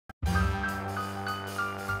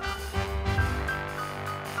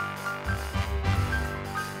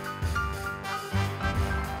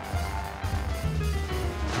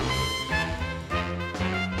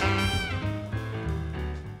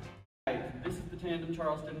Tandem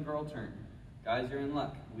Charleston girl turn. Guys, you're in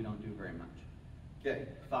luck. We don't do very much. Okay,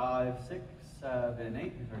 5, 6, 7,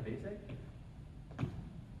 8. Here's our basic. And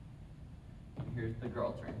here's the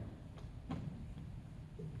girl turn.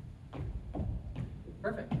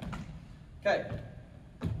 Perfect. Okay.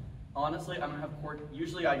 Honestly, I'm gonna have Courtney.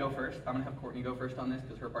 Usually I go first. I'm gonna have Courtney go first on this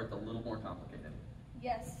because her part's a little more complicated.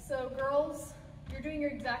 Yes. So girls, you're doing your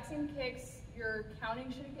exact same kicks. Your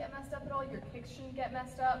counting shouldn't get messed up at all. Your kicks shouldn't get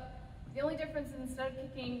messed up. The only difference is instead of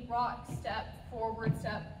kicking rock, step,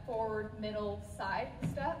 forward, middle, side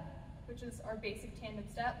step, which is our basic tandem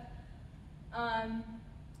step.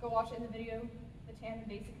 Go watch it in the video, the tandem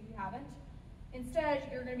basic if you haven't. Instead,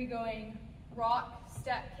 you're going to be going rock,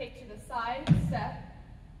 step, kick to the side, step,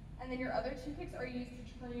 and then your other two kicks are used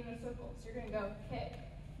to turn you in a circle. So you're going to go kick,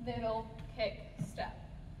 middle, kick, step.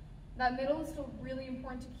 That middle is still really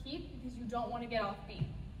important to keep because you don't want to get off beat.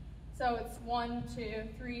 So it's 1, 2,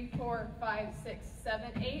 3, 4, 5, 6,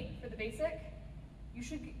 7, 8 for the basic. You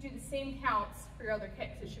should do the same counts for your other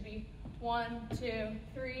kicks. It should be 1, 2,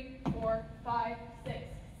 3, 4, 5, 6,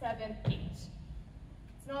 7, 8. It's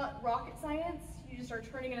not rocket science. You just are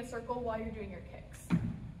turning in a circle while you're doing your kicks.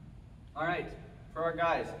 All right, for our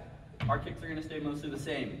guys, our kicks are going to stay mostly the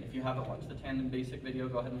same. If you haven't watched the tandem basic video,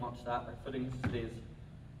 go ahead and watch that. Our footing stays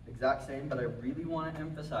exact same, but I really want to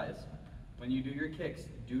emphasize, when you do your kicks,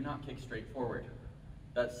 do not kick straight forward.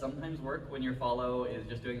 That sometimes works when your follow is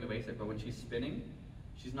just doing the basic, but when she's spinning,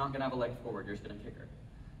 she's not going to have a leg forward, you're just going to kick her.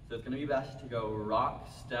 So it's going to be best to go rock,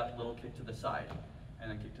 step, little kick to the side, and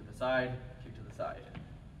then kick to the side, kick to the side.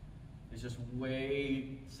 It's just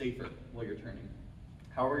way safer while you're turning.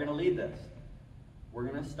 How are we going to lead this? We're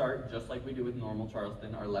going to start just like we do with normal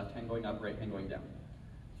Charleston, our left hand going up, right hand going down.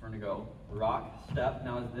 So we're going to go rock, step.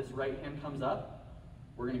 Now as this right hand comes up,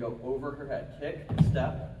 we're going to go over her head. Kick,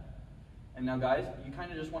 step. And now guys, you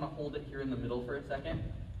kind of just want to hold it here in the middle for a second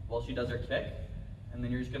while she does her kick. And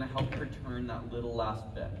then you're just going to help her turn that little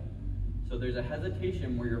last bit. So there's a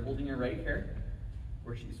hesitation where you're holding her right here,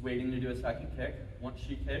 where she's waiting to do a second kick. Once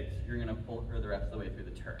she kicks, you're going to pull her the rest of the way through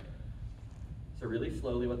the turn. So really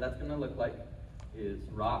slowly, what that's going to look like is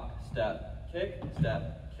rock, step, kick,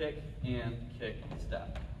 and kick,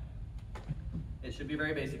 step. It should be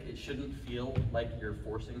very basic. It shouldn't feel like you're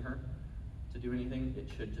forcing her to do anything. It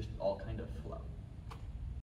should just all kind of flow.